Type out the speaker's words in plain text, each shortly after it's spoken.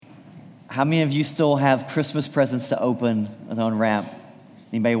How many of you still have Christmas presents to open and unwrap?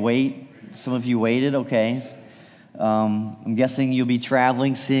 Anybody wait? Some of you waited, okay. I'm guessing you'll be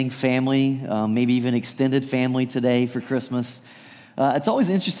traveling, seeing family, maybe even extended family today for Christmas. It's always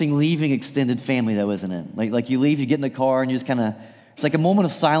interesting leaving extended family, though, isn't it? Like you leave, you get in the car, and you just kind of, it's like a moment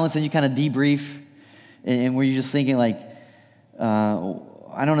of silence, and you kind of debrief, and where you're just thinking, like,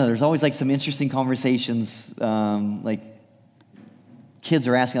 I don't know, there's always like some interesting conversations, like kids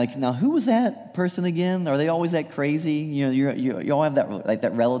are asking, like, now, who was that person again? Are they always that crazy? You know, you all have that, like,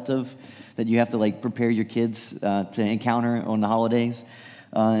 that relative that you have to, like, prepare your kids to encounter on the holidays.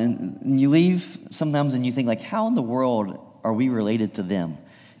 And you leave sometimes and you think, like, how in the world are we related to them?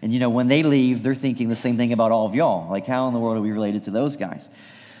 And, you know, when they leave, they're thinking the same thing about all of y'all. Like, how in the world are we related to those guys?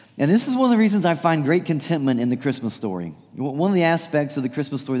 And this is one of the reasons I find great contentment in the Christmas story. One of the aspects of the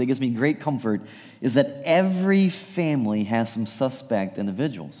Christmas story that gives me great comfort is that every family has some suspect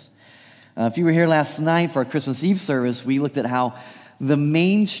individuals. If you were here last night for our Christmas Eve service, we looked at how the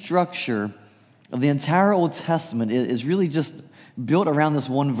main structure of the entire Old Testament is really just built around this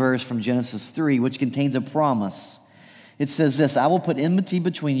one verse from Genesis 3, which contains a promise. It says this, I will put enmity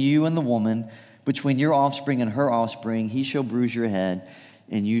between you and the woman, between your offspring and her offspring. He shall bruise your head,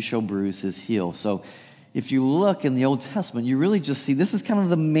 and you shall bruise his heel. So if you look in the Old Testament, you really just see this is kind of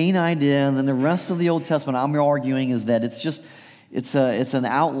the main idea, and then the rest of the Old Testament, I'm arguing, is that it's an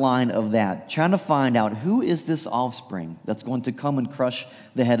outline of that, trying to find out who is this offspring that's going to come and crush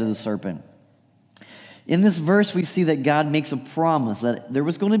the head of the serpent. In this verse, we see that God makes a promise that there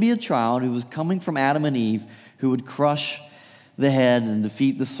was going to be a child who was coming from Adam and Eve who would crush the head and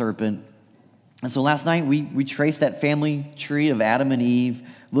defeat the serpent. And so last night, we traced that family tree of Adam and Eve,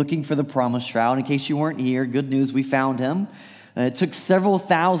 looking for the promised child. In case you weren't here, good news, we found him. It took several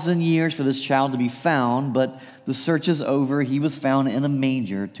thousand years for this child to be found, but the search is over. He was found in a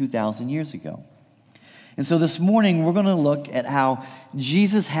manger 2,000 years ago. And so this morning, we're going to look at how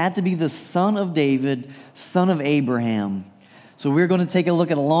Jesus had to be the son of David, son of Abraham. So we're going to take a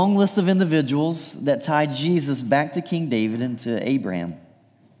look at a long list of individuals that tied Jesus back to King David and to Abraham.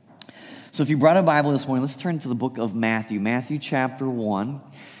 So if you brought a Bible this morning, let's turn to the book of Matthew. Matthew chapter 1.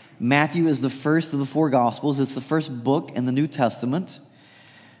 Matthew is the first of the four Gospels. It's the first book in the New Testament.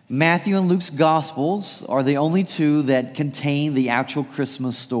 Matthew and Luke's Gospels are the only two that contain the actual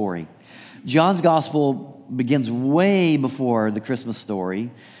Christmas story. John's Gospel begins way before the Christmas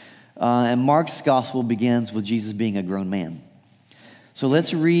story, and Mark's Gospel begins with Jesus being a grown man. So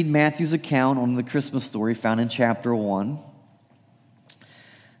let's read Matthew's account on the Christmas story found in chapter 1.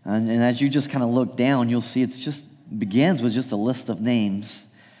 And as you just kind of look down, you'll see it just begins with just a list of names.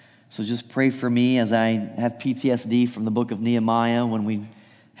 So just pray for me as I have PTSD from the book of Nehemiah when we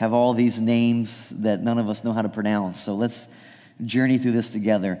have all these names that none of us know how to pronounce. So let's journey through this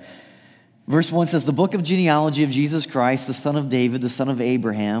together. Verse 1 says, the book of genealogy of Jesus Christ, the son of David, the son of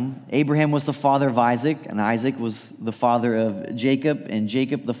Abraham. Abraham was the father of Isaac, and Isaac was the father of Jacob, and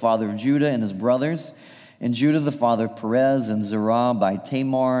Jacob the father of Judah and his brothers. And Judah the father of Perez, and Zerah by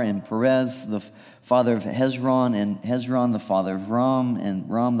Tamar, and Perez the father of Hezron, and Hezron the father of Ram, and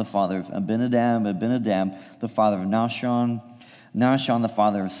Ram the father of Abinadab, Abinadab the father of Nahshon, Nahshon the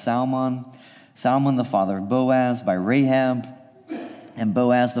father of Salmon, Salmon the father of Boaz by Rahab, and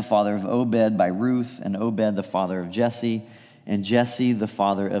Boaz the father of Obed by Ruth, and Obed the father of Jesse, and Jesse the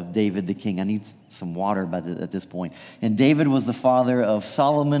father of David the king. I need some water at this point. And David was the father of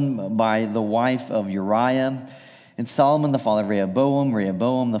Solomon by the wife of Uriah, and Solomon the father of Rehoboam,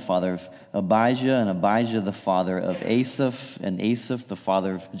 Rehoboam the father of Abijah, and Abijah the father of Asaph, and Asaph the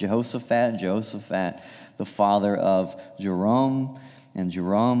father of Jehoshaphat, and Jehoshaphat the father of Joram, and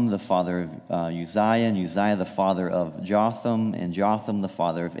Joram the father of Uzziah, and Uzziah the father of Jotham, and Jotham the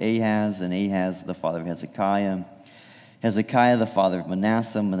father of Ahaz, and Ahaz the father of Hezekiah, Hezekiah the father of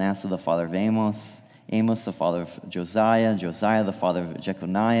Manasseh, Manasseh the father of Amos, Amos the father of Josiah, Josiah the father of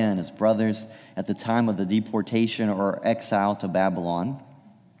Jeconiah and his brothers at the time of the deportation or exile to Babylon.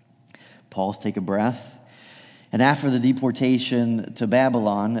 Pause, take a breath. And after the deportation to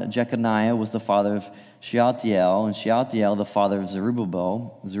Babylon, Jeconiah was the father of Shealtiel, and Shealtiel the father of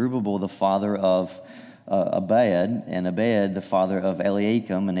Zerubbabel, Zerubbabel the father of Abiad, and Abiad the father of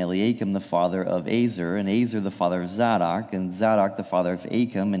Eliakim, and Eliakim the father of Azar, and Azar the father of Zadok, and Zadok the father of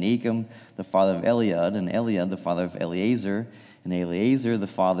Achim, and Achim the father of Eliad, and Eliad the father of Eleazar, and Eleazar the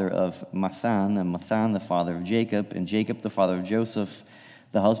father of Mathan, and Mathan the father of Jacob, and Jacob the father of Joseph,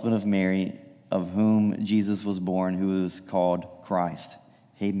 the husband of Mary, of whom Jesus was born, who is called Christ.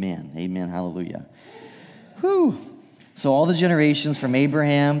 Amen. Amen. Hallelujah. Whew. So all the generations from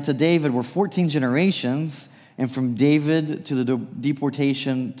Abraham to David were 14 generations, And from David to the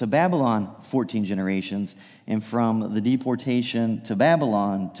deportation to Babylon, 14 generations. And from the deportation to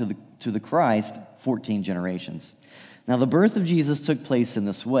Babylon to the Christ, 14 generations. Now, the birth of Jesus took place in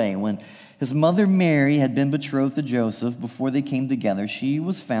this way. When his mother Mary had been betrothed to Joseph, before they came together, she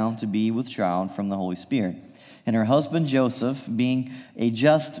was found to be with child from the Holy Spirit. And her husband Joseph, being a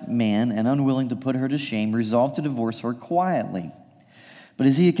just man and unwilling to put her to shame, resolved to divorce her quietly. But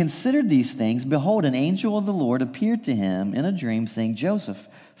as he had considered these things, behold, an angel of the Lord appeared to him in a dream, saying, Joseph,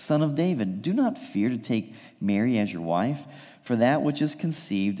 son of David, do not fear to take Mary as your wife, for that which is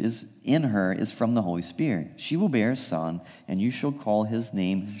conceived is in her is from the Holy Spirit. She will bear a son, and you shall call his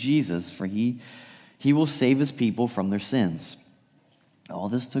name Jesus, for he will save his people from their sins. All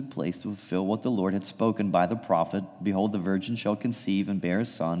this took place to fulfill what the Lord had spoken by the prophet. Behold, the virgin shall conceive and bear a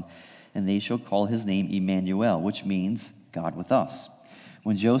son, and they shall call his name Emmanuel, which means God with us.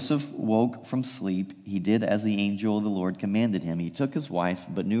 When Joseph woke from sleep, he did as the angel of the Lord commanded him. He took his wife,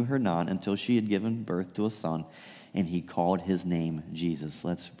 but knew her not until she had given birth to a son, and he called his name Jesus.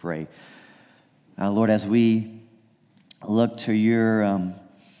 Let's pray. Lord, as we look to your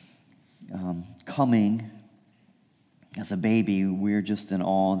coming as a baby, we're just in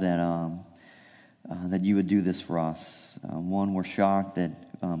awe that you would do this for us. One, we're shocked that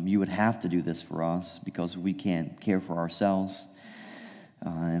you would have to do this for us because we can't care for ourselves.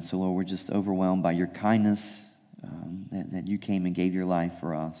 And so, Lord, we're just overwhelmed by your kindness, that you came and gave your life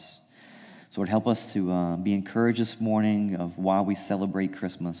for us. So, Lord, help us to be encouraged this morning of why we celebrate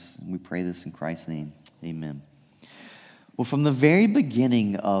Christmas. And we pray this in Christ's name. Amen. Well, from the very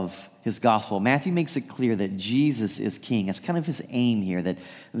beginning of his gospel, Matthew makes it clear that Jesus is king. That's kind of his aim here, that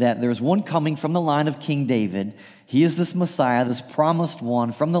there's one coming from the line of King David. He is this Messiah, this promised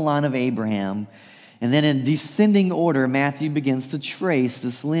one from the line of Abraham. And then in descending order, Matthew begins to trace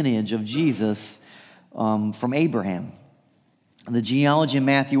this lineage of Jesus from Abraham. The genealogy in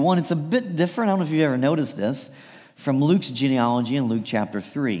Matthew 1, it's a bit different. I don't know if you've ever noticed this, from Luke's genealogy in Luke chapter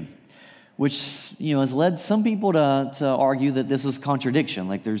 3, which has led some people to argue that this is contradiction.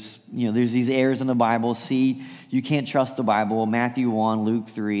 Like there's these errors in the Bible. See, you can't trust the Bible. Matthew 1, Luke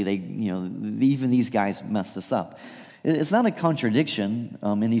 3, even these guys mess this up. It's not a contradiction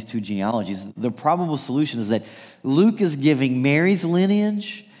in these two genealogies. The probable solution is that Luke is giving Mary's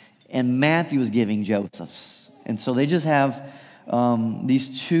lineage and Matthew is giving Joseph's. And so they just have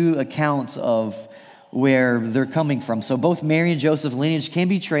these two accounts of where they're coming from. So both Mary and Joseph's lineage can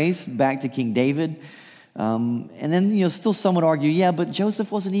be traced back to King David. And then, still some would argue, yeah, but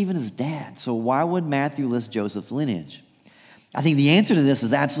Joseph wasn't even his dad. So why would Matthew list Joseph's lineage? I think the answer to this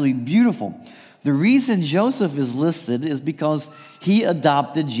is absolutely beautiful. The reason Joseph is listed is because he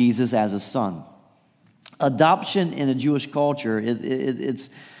adopted Jesus as a son. Adoption in a Jewish culture, it's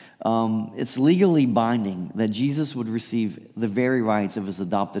legally binding that Jesus would receive the very rights of his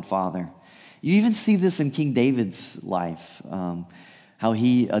adopted father. You even see this in King David's life, how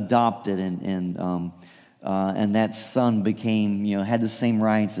he adopted and that son became, had the same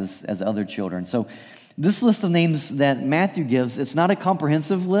rights as other children. So this list of names that Matthew gives, it's not a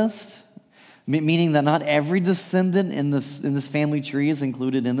comprehensive list, meaning that not every descendant in this family tree is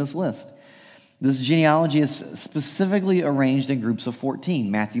included in this list. This genealogy is specifically arranged in groups of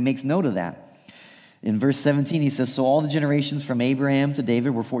 14. Matthew makes note of that. In verse 17, he says, so all the generations from Abraham to David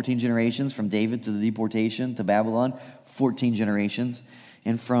were 14 generations, from David to the deportation to Babylon, 14 generations,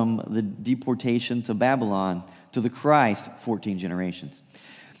 and from the deportation to Babylon to the Christ, 14 generations.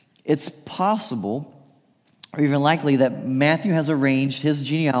 It's possible, or even likely, that Matthew has arranged his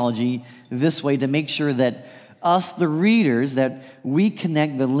genealogy this way to make sure that us, the readers, that we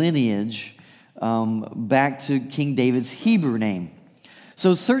connect the lineage back to King David's Hebrew name.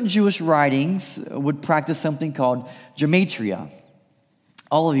 So certain Jewish writings would practice something called gematria.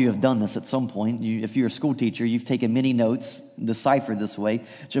 All of you have done this at some point. If you're a school teacher, you've taken many notes deciphered this way.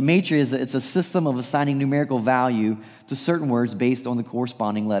 Gematria it's a system of assigning numerical value to certain words based on the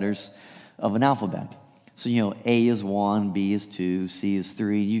corresponding letters of an alphabet. So, A is 1, B is 2, C is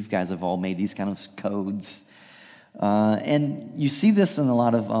 3. You guys have all made these kind of codes. And you see this in a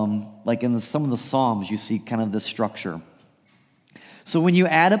lot of, some of the Psalms, you see kind of this structure. So when you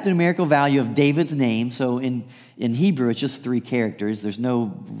add up the numerical value of David's name, so in Hebrew it's just 3 characters, there's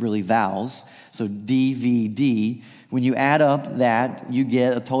no really vowels, so DVD, when you add up that, you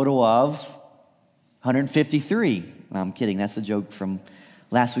get a total of 153. I'm kidding, that's a joke from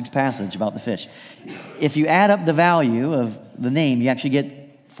last week's passage about the fish. If you add up the value of the name, you actually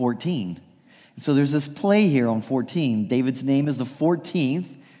get 14. So there's this play here on 14. David's name is the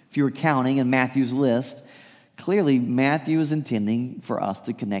 14th, if you were counting in Matthew's list. Clearly, Matthew is intending for us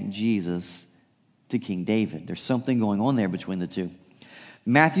to connect Jesus to King David. There's something going on there between the two.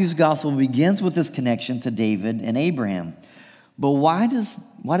 Matthew's gospel begins with this connection to David and Abraham. But why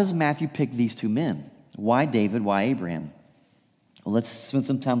does Matthew pick these two men? Why David? Why Abraham? Well, let's spend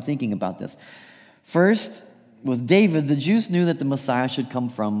some time thinking about this. First, with David, the Jews knew that the Messiah should come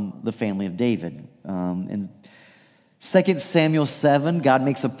from the family of David. In 2 Samuel 7, God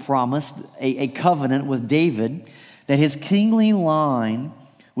makes a promise, a covenant with David, that his kingly line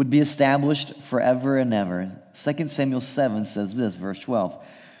would be established forever and ever. 2 Samuel 7 says this, verse 12.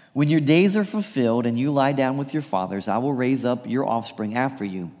 When your days are fulfilled and you lie down with your fathers, I will raise up your offspring after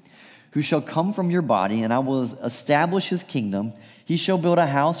you, who shall come from your body, and I will establish his kingdom. He shall build a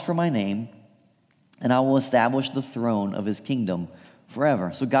house for my name, and I will establish the throne of his kingdom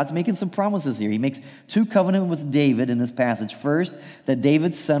forever. So God's making some promises here. He makes two covenants with David in this passage. First, that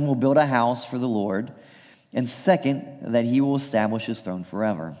David's son will build a house for the Lord. And second, that he will establish his throne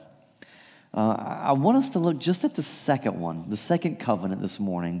forever. I want us to look just at the second one, the second covenant this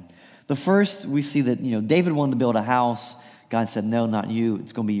morning. The first, we see that David wanted to build a house. God said, no, not you.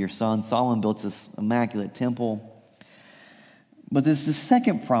 It's going to be your son. Solomon built this immaculate temple. But there's the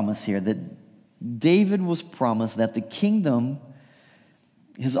second promise here, that David was promised that the kingdom,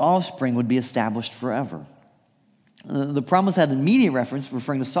 his offspring, would be established forever. The promise had an immediate reference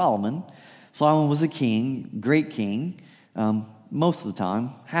referring to Solomon. Solomon was a king, great king, most of the time,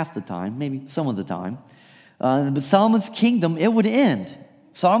 half the time, maybe some of the time. But Solomon's kingdom, it would end.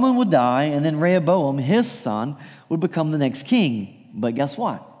 Solomon would die, and then Rehoboam, his son, would become the next king. But guess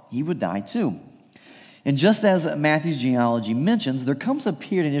what? He would die too. And just as Matthew's genealogy mentions, there comes a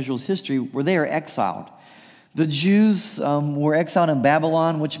period in Israel's history where they are exiled. The Jews were exiled in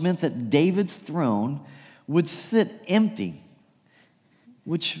Babylon, which meant that David's throne would sit empty,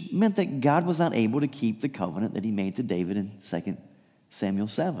 which meant that God was not able to keep the covenant that he made to David in 2 Samuel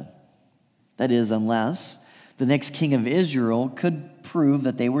 7. That is, unless the next king of Israel could prove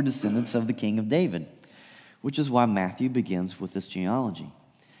that they were descendants of the king of David, which is why Matthew begins with this genealogy.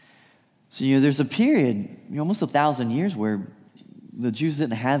 So, there's a period, almost 1,000 years, where the Jews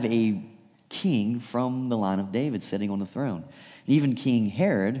didn't have a king from the line of David sitting on the throne. And even King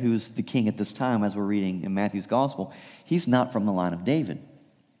Herod, who's the king at this time, as we're reading in Matthew's gospel, he's not from the line of David.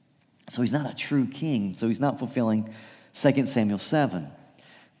 So he's not a true king. So he's not fulfilling 2 Samuel 7.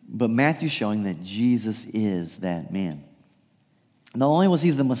 But Matthew's showing that Jesus is that man. Not only was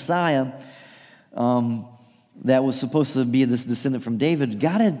he the Messiah that was supposed to be this descendant from David,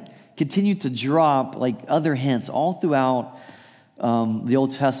 God had continued to drop other hints all throughout the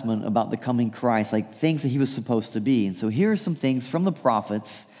Old Testament about the coming Christ, things that he was supposed to be. And so here are some things from the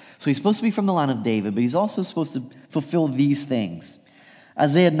prophets. So he's supposed to be from the line of David, but he's also supposed to fulfill these things.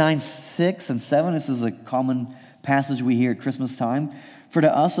 Isaiah 9, 6 and 7, this is a common passage we hear at Christmas time. For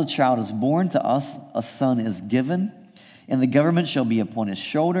to us a child is born, to us a son is given, and the government shall be upon his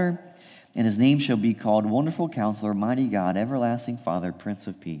shoulder, and his name shall be called Wonderful Counselor, Mighty God, Everlasting Father, Prince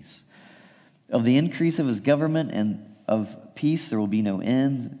of Peace. Of the increase of his government and of peace there will be no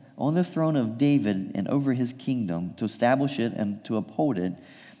end, on the throne of David and over his kingdom, to establish it and to uphold it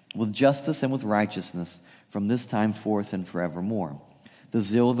with justice and with righteousness from this time forth and forevermore. The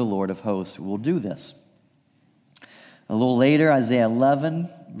zeal of the Lord of hosts will do this. A little later, Isaiah 11,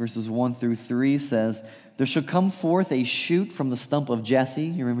 verses 1 through 3 says, there shall come forth a shoot from the stump of Jesse.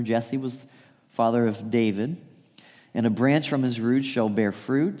 You remember Jesse was father of David. And a branch from his roots shall bear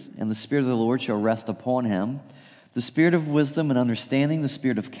fruit, and the Spirit of the Lord shall rest upon him. The Spirit of wisdom and understanding, the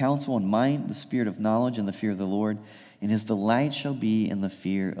Spirit of counsel and might, the Spirit of knowledge and the fear of the Lord. And his delight shall be in the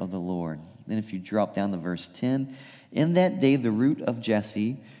fear of the Lord. Then if you drop down to verse 10, in that day the root of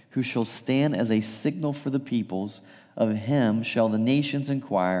Jesse, who shall stand as a signal for the peoples, of him shall the nations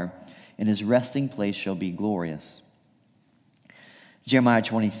inquire, and his resting place shall be glorious. Jeremiah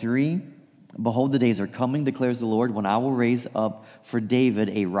 23, behold, the days are coming, declares the Lord, when I will raise up for David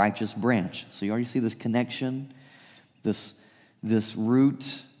a righteous branch. So you already see this connection, this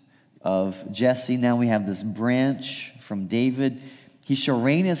root of Jesse. Now we have this branch from David. He shall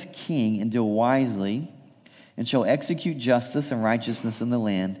reign as king and deal wisely, and shall execute justice and righteousness in the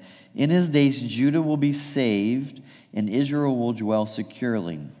land. In his days Judah will be saved, and Israel will dwell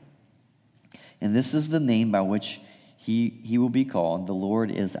securely. And this is the name by which he will be called. The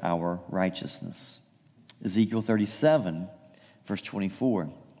Lord is our righteousness. Ezekiel 37, verse 24.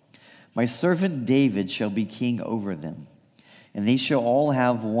 My servant David shall be king over them, and they shall all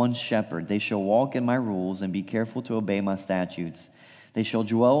have one shepherd. They shall walk in my rules and be careful to obey my statutes. They shall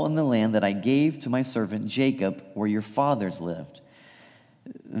dwell in the land that I gave to my servant Jacob, where your fathers lived.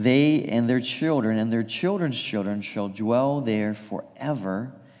 They and their children and their children's children shall dwell there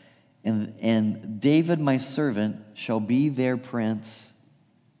forever, and David my servant shall be their prince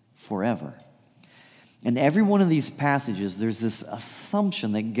forever. In every one of these passages, there's this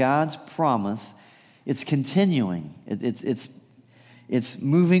assumption that God's promise, it's continuing. It's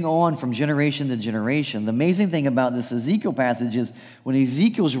moving on from generation to generation. The amazing thing about this Ezekiel passage is when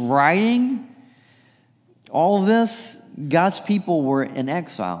Ezekiel's writing all of this, God's people were in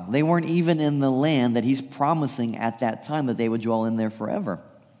exile. They weren't even in the land that he's promising at that time that they would dwell in there forever.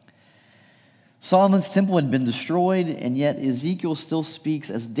 Solomon's temple had been destroyed, and yet Ezekiel still speaks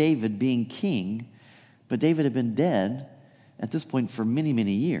as David being king, but David had been dead at this point for many,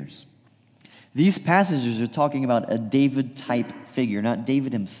 many years. These passages are talking about a David-type figure, not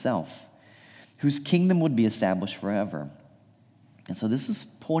David himself, whose kingdom would be established forever. And so this is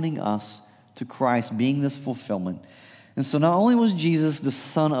pointing us to Christ being this fulfillment. And so not only was Jesus the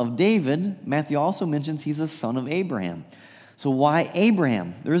son of David, Matthew also mentions he's a son of Abraham. So why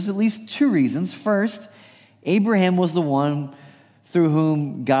Abraham? There's at least two reasons. First, Abraham was the one through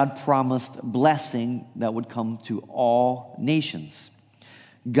whom God promised blessing that would come to all nations.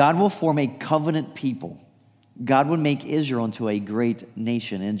 God will form a covenant people. God would make Israel into a great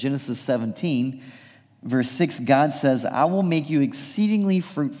nation. In Genesis 17, verse 6, God says, I will make you exceedingly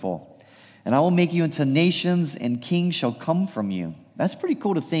fruitful, and I will make you into nations, and kings shall come from you. That's pretty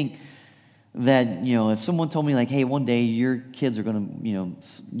cool to think that, if someone told me like, hey, one day your kids are going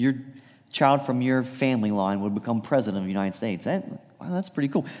to, your child from your family line would become president of the United States. That's pretty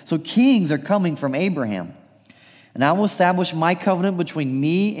cool. So kings are coming from Abraham. And I will establish my covenant between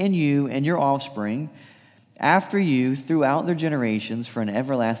me and you and your offspring after you throughout their generations for an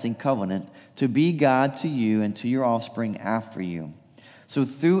everlasting covenant to be God to you and to your offspring after you. So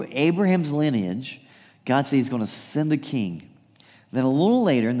through Abraham's lineage, God says he's going to send a king. Then a little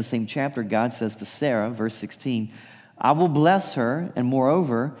later in the same chapter, God says to Sarah, verse 16, I will bless her, and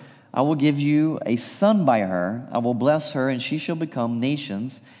moreover, I will give you a son by her. I will bless her, and she shall become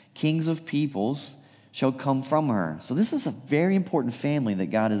nations. Kings of peoples shall come from her. So this is a very important family that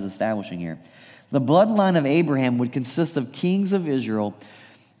God is establishing here. The bloodline of Abraham would consist of kings of Israel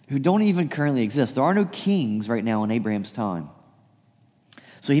who don't even currently exist. There are no kings right now in Abraham's time.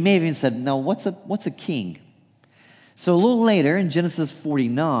 So he may have even said, no, what's a king? So a little later in Genesis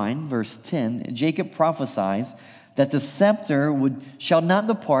 49, verse 10, Jacob prophesies that the scepter shall not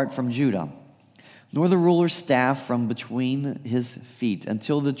depart from Judah, nor the ruler's staff from between his feet,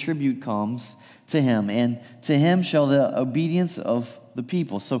 until the tribute comes to him, and to him shall the obedience of the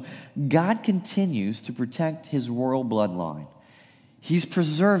people. So God continues to protect his royal bloodline. He's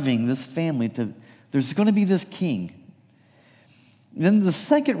preserving this family. There's going to be this king. Then the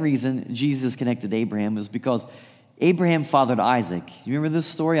second reason Jesus connected Abraham is because Abraham fathered Isaac. You remember this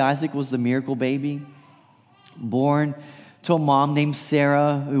story? Isaac was the miracle baby born to a mom named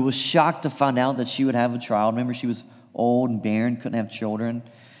Sarah who was shocked to find out that she would have a child. Remember, she was old and barren, couldn't have children.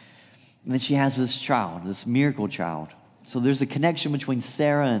 And then she has this child, this miracle child. So there's a connection between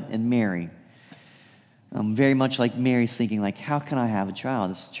Sarah and Mary. Very much like Mary's thinking, like, how can I have a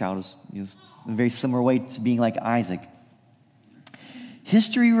child? This child is in a very similar way to being like Isaac.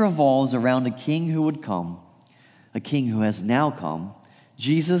 History revolves around a king who would come, a king who has now come.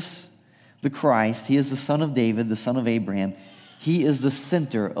 Jesus, the Christ, he is the son of David, the son of Abraham. He is the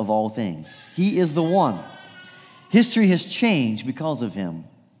center of all things. He is the one. History has changed because of him.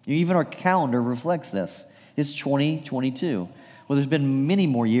 Even our calendar reflects this. It's 2022. Well, there's been many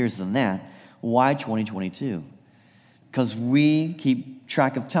more years than that. Why 2022? Because we keep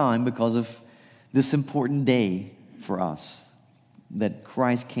track of time because of this important day for us, that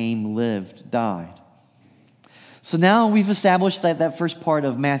Christ came, lived, died. So now we've established that first part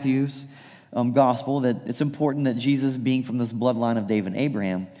of Matthew's gospel, that it's important that Jesus being from this bloodline of David and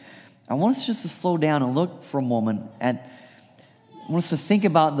Abraham. I want us just to slow down and look for a moment I want us to think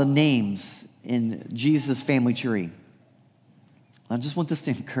about the names in Jesus' family tree. I just want this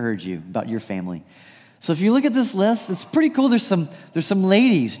to encourage you about your family. So if you look at this list, it's pretty cool. There's some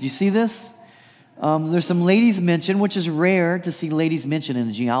ladies. Do you see this? There's some ladies mentioned, which is rare to see ladies mentioned in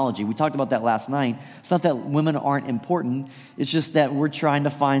a genealogy. We talked about that last night. It's not that women aren't important. It's just that we're trying to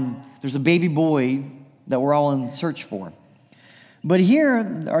find, there's a baby boy that we're all in search for. But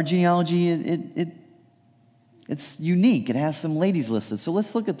here, our genealogy, it's unique. It has some ladies listed. So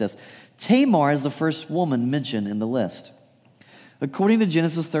let's look at this. Tamar is the first woman mentioned in the list. According to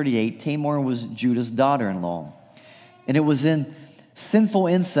Genesis 38, Tamar was Judah's daughter-in-law. And it was in sinful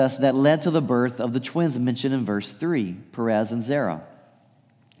incest that led to the birth of the twins mentioned in verse 3, Perez and Zerah.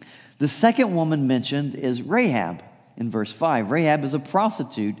 The second woman mentioned is Rahab in verse 5. Rahab is a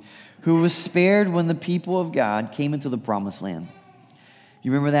prostitute who was spared when the people of God came into the promised land.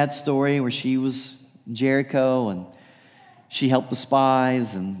 You remember that story where she was in Jericho and she helped the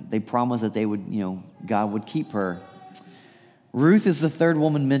spies and they promised that they would, God would keep her. Ruth is the third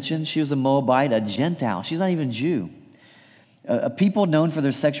woman mentioned. She was a Moabite, a Gentile. She's not even Jew. A people known for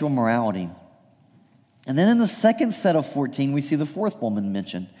their sexual morality. And then in the second set of 14, we see the fourth woman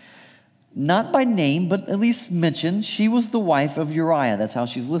mentioned. Not by name, but at least mentioned. She was the wife of Uriah. That's how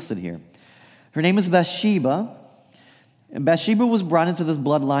she's listed here. Her name is Bathsheba. And Bathsheba was brought into this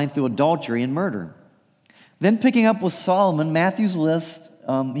bloodline through adultery and murder. Then picking up with Solomon, Matthew's list,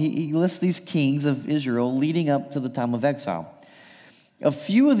 he lists these kings of Israel leading up to the time of exile. A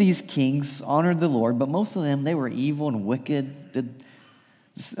few of these kings honored the Lord, but most of them, they were evil and wicked, did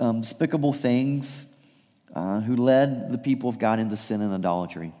despicable things, who led the people of God into sin and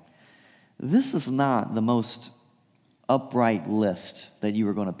idolatry. This is not the most upright list that you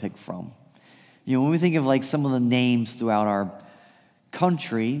were going to pick from. When we think of like some of the names throughout our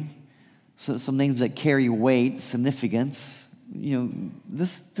country, some names that carry weight, significance,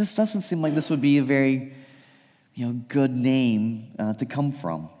 this doesn't seem like this would be a very good name to come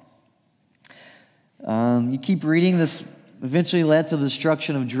from. You keep reading, this eventually led to the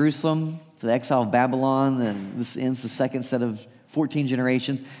destruction of Jerusalem, to the exile of Babylon, and this ends the second set of 14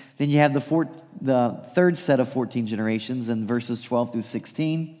 generations. Then you have the third set of 14 generations in verses 12 through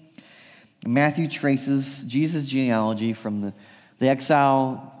 16. Matthew traces Jesus' genealogy from the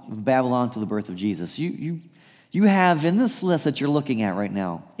exile of Babylon to the birth of Jesus. You have in this list that you're looking at right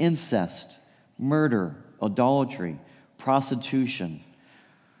now, incest, murder, adultery, prostitution.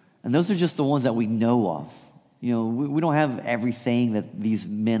 And those are just the ones that we know of. We don't have everything that these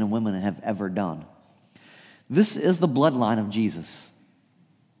men and women have ever done. This is the bloodline of Jesus.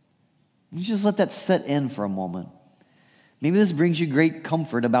 You just let that set in for a moment. Maybe this brings you great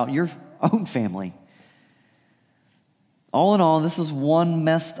comfort about your own family. All in all, this is one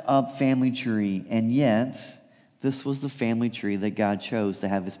messed up family tree, and yet this was the family tree that God chose to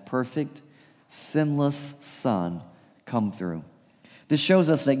have his perfect, sinless son come through. This shows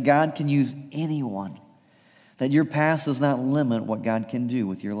us that God can use anyone, that your past does not limit what God can do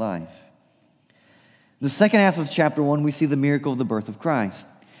with your life. In the second half of chapter 1, we see the miracle of the birth of Christ.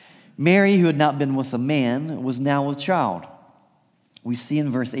 Mary, who had not been with a man, was now with child. We see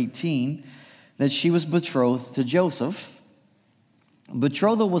in verse 18 that she was betrothed to Joseph.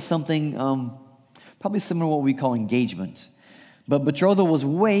 Betrothal was something probably similar to what we call engagement. But betrothal was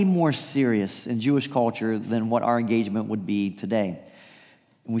way more serious in Jewish culture than what our engagement would be today.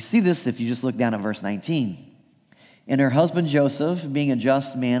 And we see this if you just look down at verse 19. And her husband Joseph, being a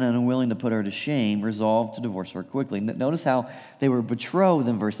just man and unwilling to put her to shame, resolved to divorce her quickly. Notice how they were betrothed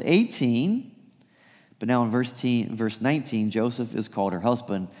in verse 18, but now in verse 19, Joseph is called her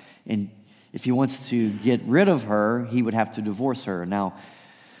husband. And if he wants to get rid of her, he would have to divorce her. Now,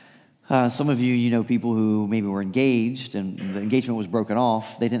 some of you know people who maybe were engaged and the engagement was broken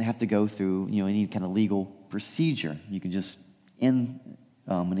off. They didn't have to go through any kind of legal procedure. You can just end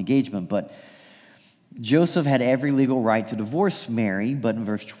an engagement. But Joseph had every legal right to divorce Mary, but in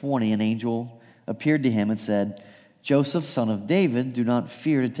verse 20, an angel appeared to him and said, Joseph, son of David, do not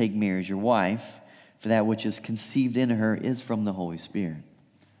fear to take Mary as your wife, for that which is conceived in her is from the Holy Spirit.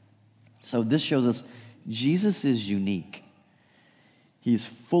 So this shows us Jesus is unique. He's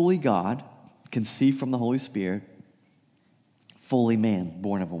fully God, conceived from the Holy Spirit, fully man,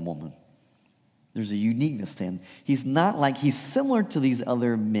 born of a woman. There's a uniqueness to him. He's similar to these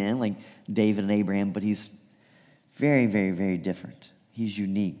other men like David and Abraham, but he's very, very, very different. He's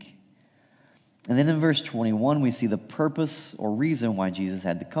unique. And then in verse 21, we see the purpose or reason why Jesus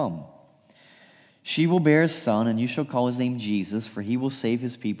had to come. She will bear a son, and you shall call his name Jesus, for he will save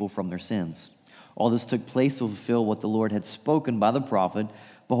his people from their sins. All this took place to fulfill what the Lord had spoken by the prophet.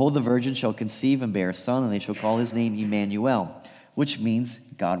 Behold, the virgin shall conceive and bear a son, and they shall call his name Emmanuel, which means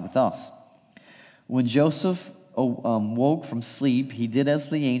God with us. When Joseph woke from sleep, he did as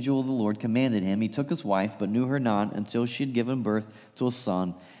the angel of the Lord commanded him. He took his wife, but knew her not until she had given birth to a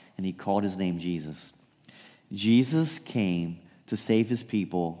son, and he called his name Jesus. Jesus came to save his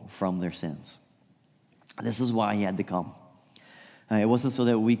people from their sins. This is why he had to come. It wasn't so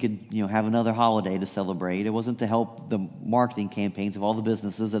that we could, have another holiday to celebrate. It wasn't to help the marketing campaigns of all the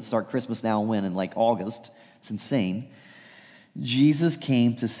businesses that start Christmas now and when in like August. It's insane. Jesus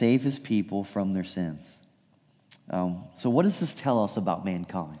came to save his people from their sins. So what does this tell us about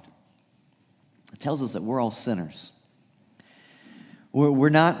mankind? It tells us that we're all sinners. We're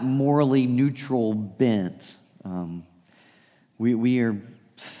not morally neutral bent. We are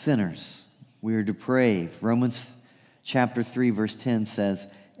sinners. We are depraved. Romans chapter 3, verse 10 says,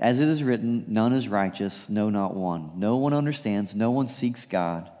 As it is written, none is righteous, no, not one. No one understands, no one seeks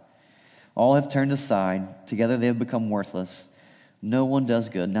God. All have turned aside, together they have become worthless. No one does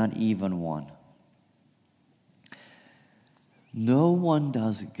good, not even one. No one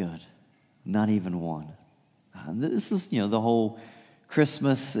does good, not even one. This is, the whole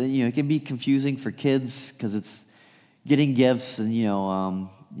Christmas, it can be confusing for kids because it's getting gifts, and,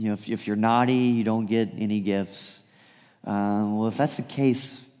 if you're naughty, you don't get any gifts. Well, if that's the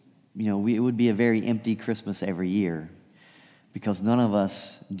case, it would be a very empty Christmas every year because none of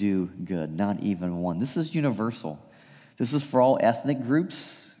us do good, not even one. This is universal. This is for all ethnic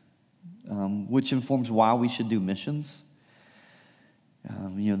groups, which informs why we should do missions.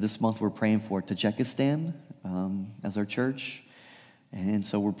 This month we're praying for Tajikistan as our church. And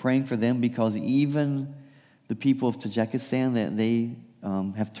so we're praying for them because even the people of Tajikistan, that they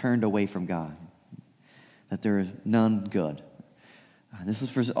have turned away from God, that there is none good. This is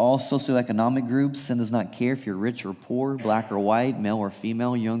for all socioeconomic groups. Sin does not care if you're rich or poor, black or white, male or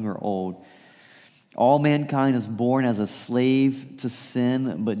female, young or old. All mankind is born as a slave to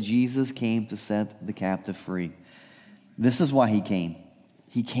sin, but Jesus came to set the captive free. This is why he came.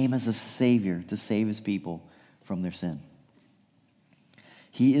 He came as a Savior to save his people from their sin.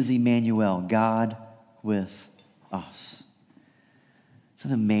 He is Emmanuel, God with us.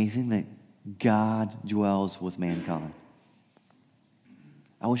 Isn't it amazing that God dwells with mankind?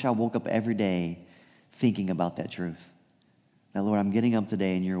 I wish I woke up every day thinking about that truth. That, Lord, I'm getting up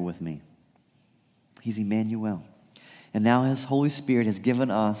today and you're with me. He's Emmanuel. And now his Holy Spirit has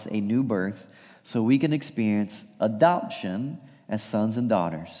given us a new birth so we can experience adoption as sons and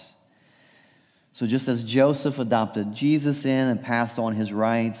daughters. So just as Joseph adopted Jesus in and passed on his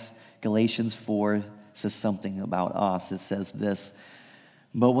rights, Galatians 4 says something about us. It says this,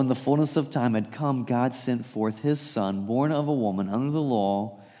 but when the fullness of time had come, God sent forth his Son, born of a woman under the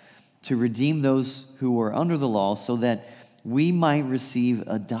law, to redeem those who were under the law so that we might receive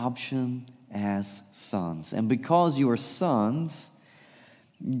adoption as sons. And because you are sons,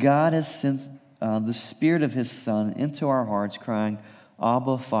 God has sent the Spirit of his Son into our hearts, crying,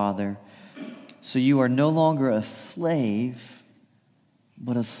 Abba, Father. So you are no longer a slave,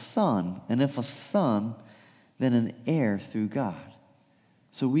 but a son. And if a son, then an heir through God.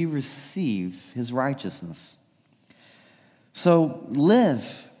 So we receive his righteousness. So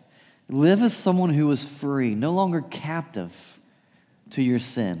live. Live as someone who is free, no longer captive to your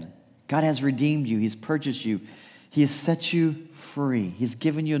sin. God has redeemed you. He's purchased you. He has set you free. He's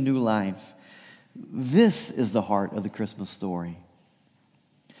given you a new life. This is the heart of the Christmas story.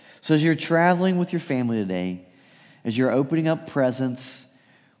 So as you're traveling with your family today, as you're opening up presents,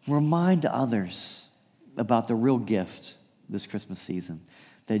 remind others about the real gift this Christmas season,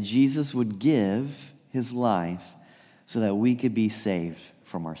 that Jesus would give his life so that we could be saved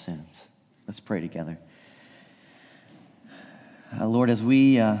from our sins. Let's pray together. Lord, as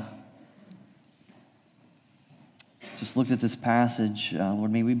we just looked at this passage, Lord,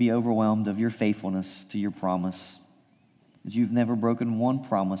 may we be overwhelmed of your faithfulness to your promise, that you've never broken one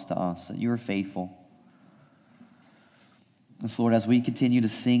promise to us, that you are faithful. And so, Lord, as we continue to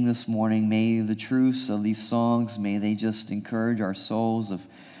sing this morning, may the truths of these songs, may they just encourage our souls of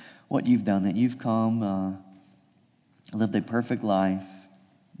what you've done, that you've come, lived a perfect life,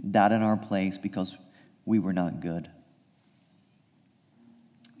 died in our place because we were not good.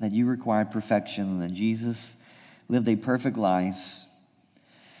 That you required perfection, and that Jesus lived a perfect life,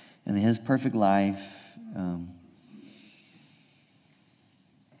 and his perfect life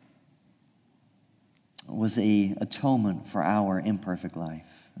was a atonement for our imperfect life.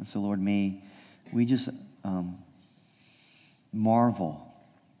 And so, Lord, may we just marvel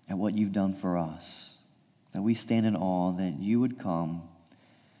at what you've done for us, that we stand in awe that you would come,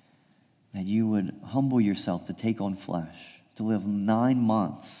 that you would humble yourself to take on flesh, to live 9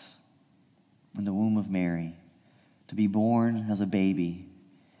 months in the womb of Mary, to be born as a baby,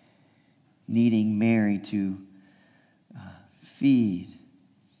 needing Mary to feed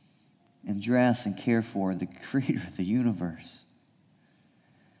and dress and care for the creator of the universe.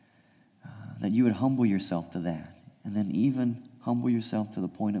 That you would humble yourself to that, and then even humble yourself to the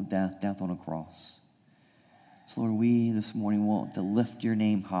point of death on a cross. So, Lord, we this morning want to lift your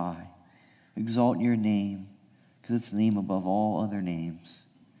name high, exalt your name, because it's the name above all other names.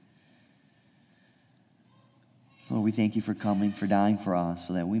 Lord, we thank you for coming, for dying for us,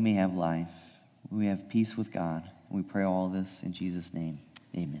 so that we may have life, we have peace with God. We pray all this in Jesus' name.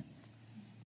 Amen.